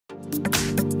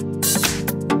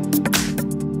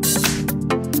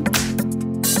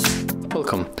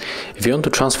Welcome. If you want to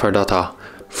transfer data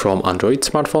from Android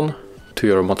smartphone to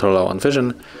your Motorola One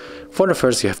Vision, for the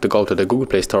first you have to go to the Google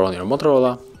Play Store on your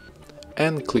Motorola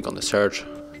and click on the search,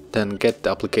 then get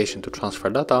the application to transfer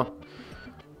data.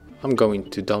 I'm going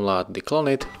to download the Clone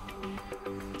It,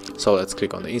 so let's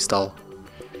click on the install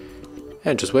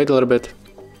and just wait a little bit.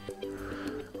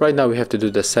 Right now we have to do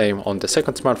the same on the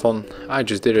second smartphone. I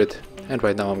just did it, and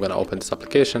right now I'm gonna open this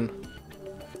application.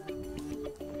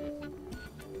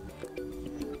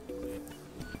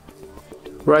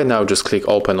 Right now just click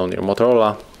open on your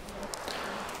Motorola,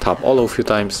 tap allow a few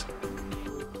times,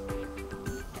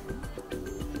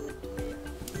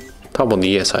 tap on the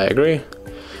yes I agree,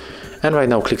 and right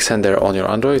now click sender on your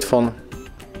Android phone,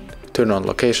 turn on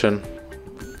location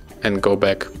and go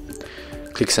back,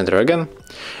 click sender again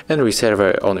and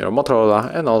receiver on your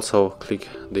Motorola, and also click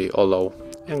the allow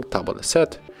and tap on the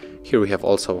set. Here we have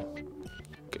also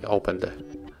open the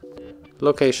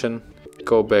location,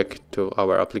 go back to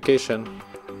our application.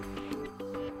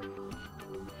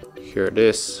 Here it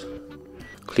is,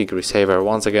 click receiver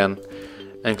once again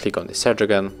and click on the search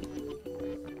again,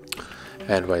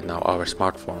 and right now our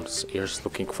smartphones is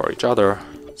looking for each other.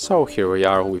 So here we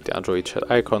are with the Android chat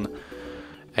icon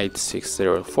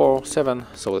 86047,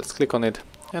 so let's click on it,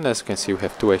 and as you can see we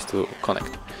have two ways to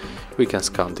connect. We can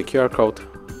scan the QR code,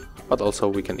 but also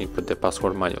we can input the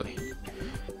password manually.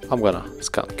 I'm gonna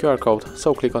scan QR code,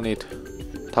 so click on it,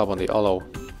 tap on the allow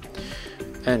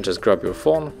and just grab your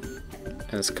phone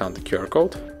and scan the QR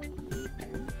code,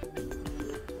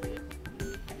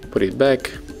 put it back,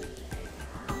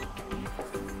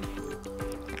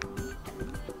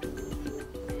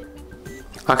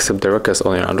 accept the request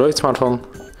on your Android smartphone,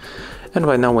 and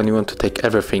right now when you want to take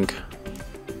everything,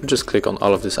 just click on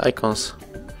all of these icons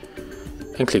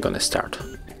and click on the start.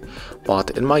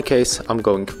 But in my case I'm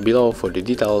going below for the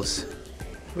details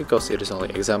because it is only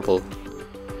example,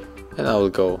 and I will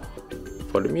go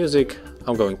for the music.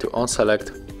 I'm going to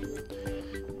unselect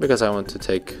because I want to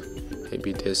take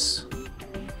maybe this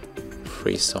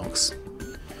 3 songs,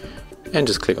 and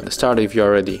just click on the start. If you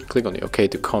are ready, click on the OK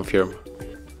to confirm,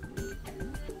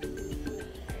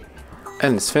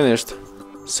 and it's finished.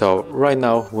 So right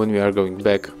now when we are going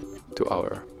back to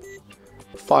our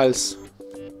files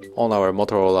on our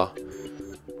Motorola,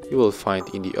 you will find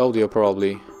in the audio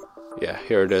probably, yeah,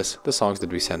 here it is, the songs that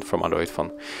we sent from Android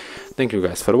phone. Thank you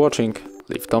guys for watching.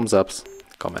 Leave thumbs ups,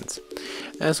 comments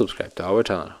and subscribe to our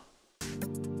channel.